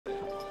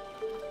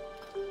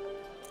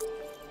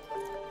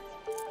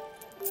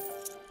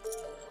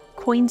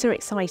Coins are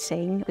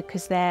exciting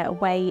because they're a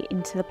way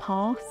into the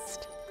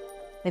past.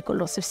 They've got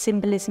lots of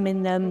symbolism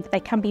in them. They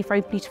can be very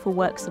beautiful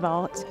works of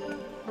art.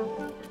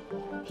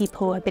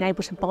 People have been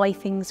able to buy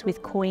things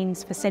with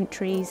coins for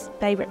centuries.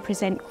 They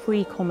represent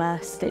free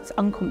commerce that's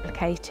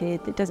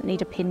uncomplicated, that doesn't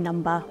need a PIN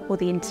number or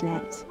the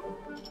internet.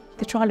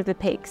 The Trial of the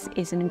Pyx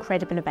is an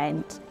incredible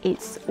event.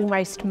 It's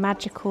almost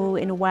magical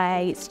in a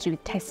way. It's to do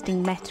with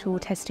testing metal,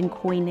 testing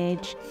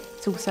coinage.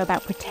 It's also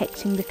about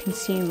protecting the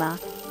consumer.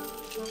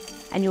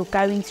 And you're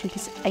going through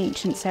these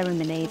ancient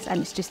ceremonies,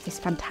 and it's just this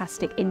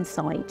fantastic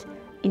insight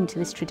into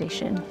this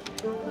tradition.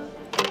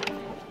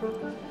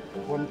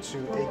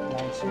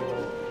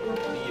 12890.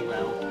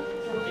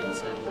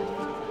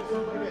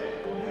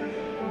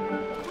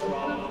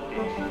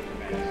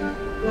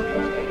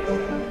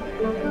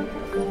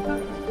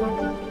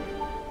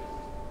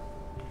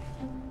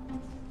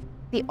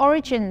 The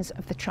origins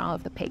of the Trial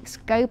of the Pyx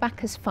go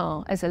back as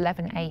far as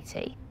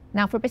 1180.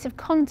 Now, for a bit of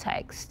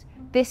context,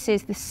 this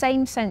is the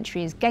same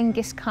century as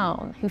Genghis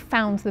Khan, who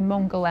found the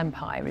Mongol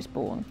Empire, is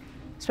born.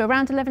 So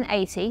around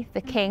 1180,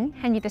 the king,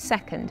 Henry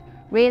II,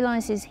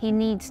 realises he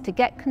needs to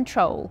get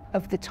control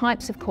of the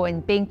types of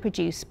coin being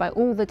produced by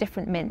all the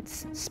different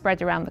mints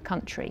spread around the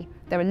country.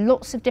 There are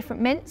lots of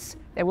different mints,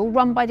 they're all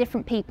run by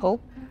different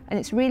people, and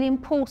it's really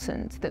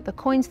important that the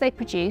coins they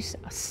produce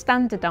are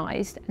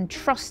standardised and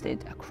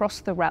trusted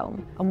across the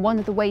realm. And one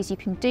of the ways you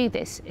can do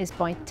this is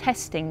by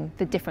testing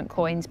the different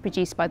coins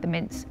produced by the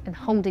mints and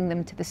holding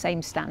them to the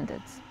same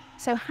standards.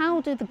 So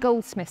how do the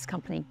Goldsmiths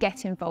Company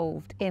get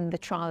involved in the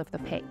Trial of the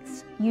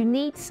Pyx? You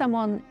need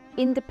someone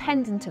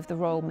independent of the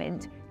Royal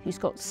Mint who's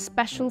got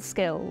special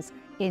skills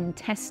in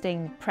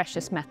testing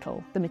precious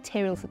metal, the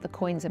materials that the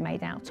coins are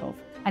made out of.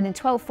 And in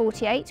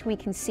 1248, we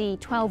can see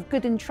 12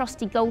 good and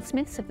trusty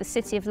goldsmiths of the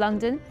City of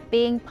London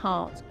being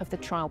part of the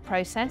trial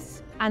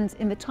process. And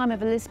in the time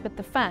of Elizabeth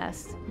I,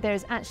 there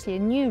is actually a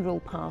new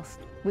rule passed,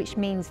 which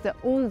means that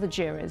all the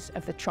jurors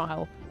of the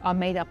trial are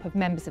made up of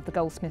members of the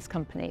Goldsmiths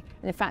Company.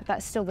 And in fact,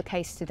 that's still the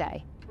case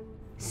today.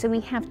 So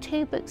we have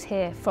two books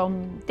here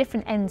from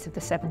different ends of the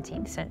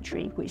 17th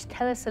century, which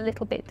tell us a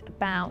little bit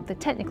about the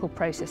technical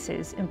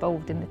processes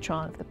involved in the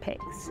Trial of the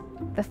Pyx.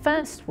 The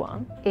first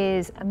one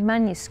is a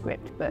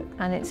manuscript book,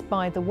 and it's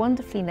by the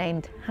wonderfully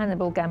named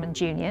Hannibal Gammon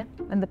Jr.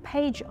 And the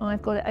page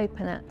I've got it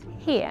open at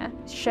here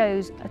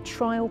shows a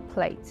trial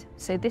plate.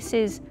 So this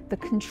is the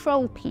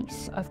control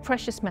piece of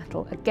precious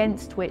metal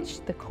against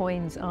which the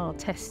coins are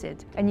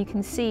tested. And you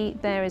can see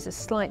there is a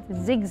slight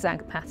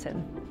zigzag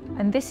pattern.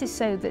 And this is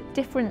so that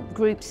different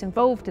groups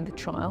involved in the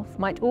trial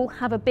might all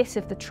have a bit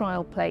of the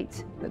trial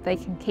plate that they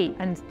can keep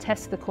and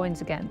test the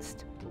coins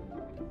against.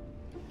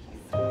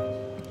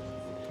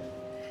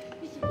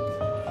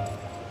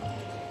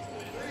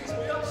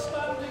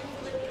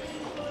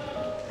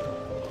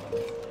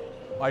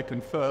 I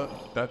confer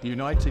that the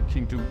United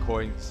Kingdom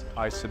coins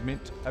I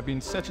submit have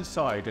been set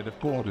aside in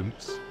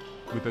accordance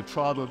with the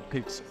Trial of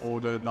the Pyx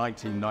Order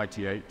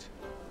 1998.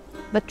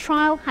 The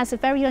trial has a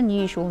very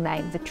unusual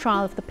name, the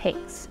Trial of the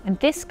Pyx, and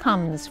this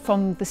comes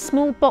from the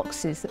small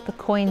boxes that the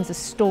coins are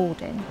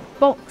stored in.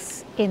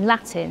 Box in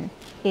Latin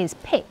is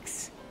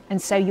pyx,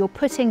 and so you're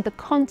putting the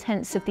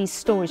contents of these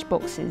storage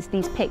boxes,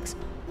 these pyx,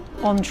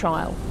 on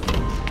trial.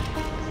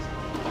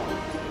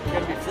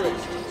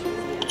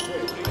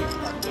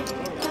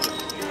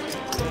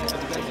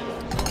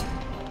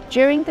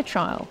 During the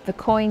trial, the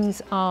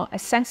coins are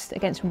assessed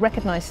against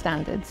recognised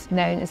standards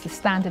known as the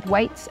standard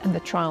weights and the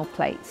trial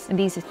plates. And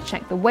these are to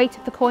check the weight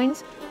of the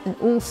coins and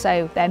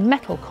also their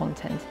metal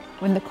content.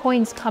 When the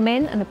coins come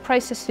in and are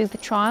processed through the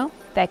trial,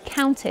 they're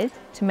counted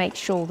to make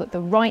sure that the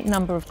right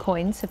number of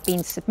coins have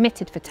been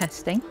submitted for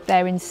testing.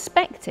 They're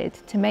inspected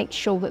to make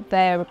sure that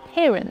their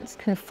appearance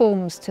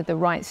conforms to the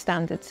right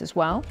standards as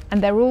well.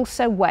 And they're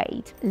also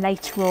weighed.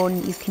 Later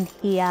on, you can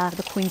hear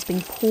the coins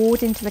being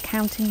poured into the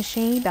counting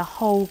machine. The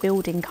whole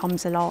building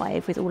comes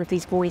alive with all of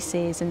these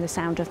voices and the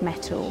sound of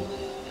metal.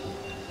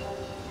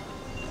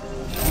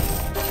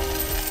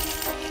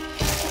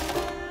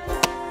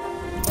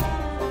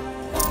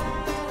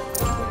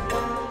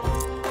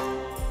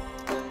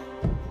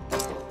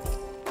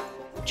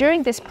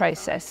 During this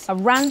process, a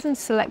random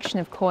selection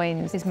of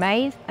coins is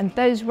made, and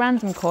those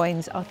random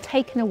coins are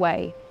taken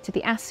away to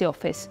the assay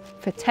office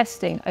for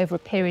testing over a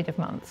period of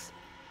months.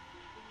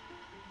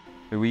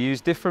 We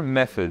use different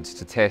methods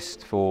to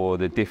test for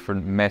the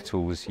different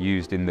metals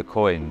used in the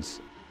coins.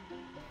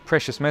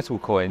 Precious metal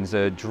coins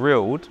are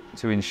drilled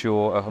to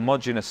ensure a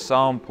homogeneous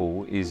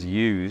sample is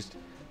used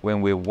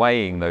when we're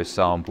weighing those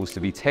samples to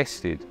be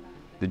tested.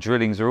 The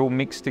drillings are all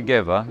mixed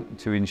together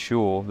to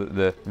ensure that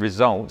the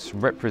results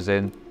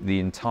represent the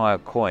entire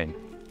coin.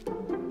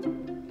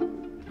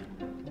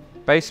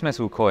 Base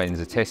metal coins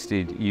are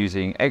tested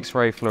using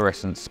X-ray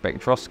fluorescence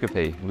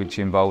spectroscopy, which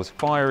involves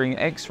firing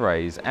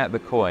X-rays at the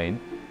coin,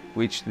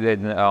 which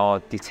then are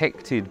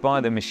detected by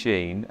the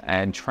machine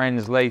and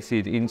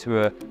translated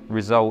into a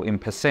result in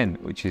percent,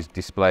 which is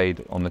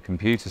displayed on the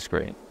computer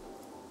screen.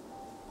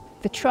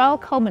 The trial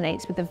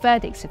culminates with the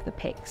verdicts of the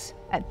Pyx.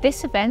 At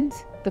this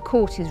event, the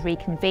court is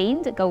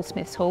reconvened at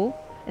Goldsmiths Hall,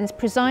 and is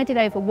presided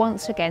over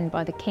once again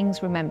by the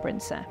King's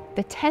Remembrancer.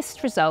 The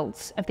test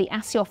results of the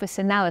Assay Office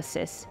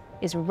analysis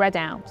is read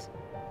out,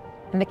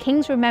 and the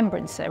King's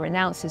Remembrancer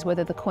announces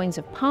whether the coins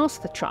have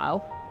passed the trial,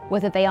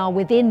 whether they are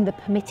within the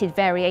permitted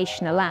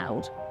variation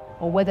allowed,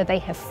 or whether they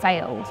have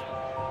failed.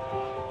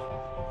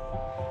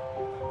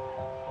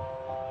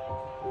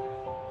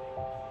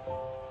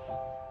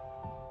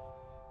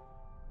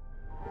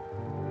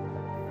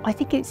 I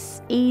think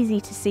it's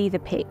easy to see the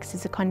Pyx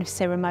as a kind of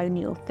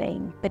ceremonial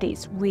thing, but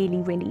it's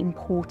really, really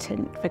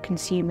important for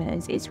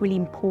consumers. It's really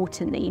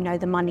important that you know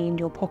the money in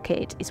your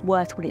pocket is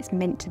worth what it's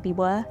meant to be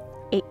worth.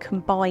 It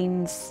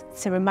combines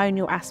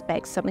ceremonial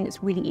aspects, something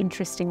that's really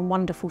interesting and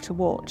wonderful to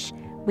watch,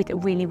 with a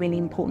really, really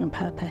important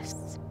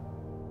purpose.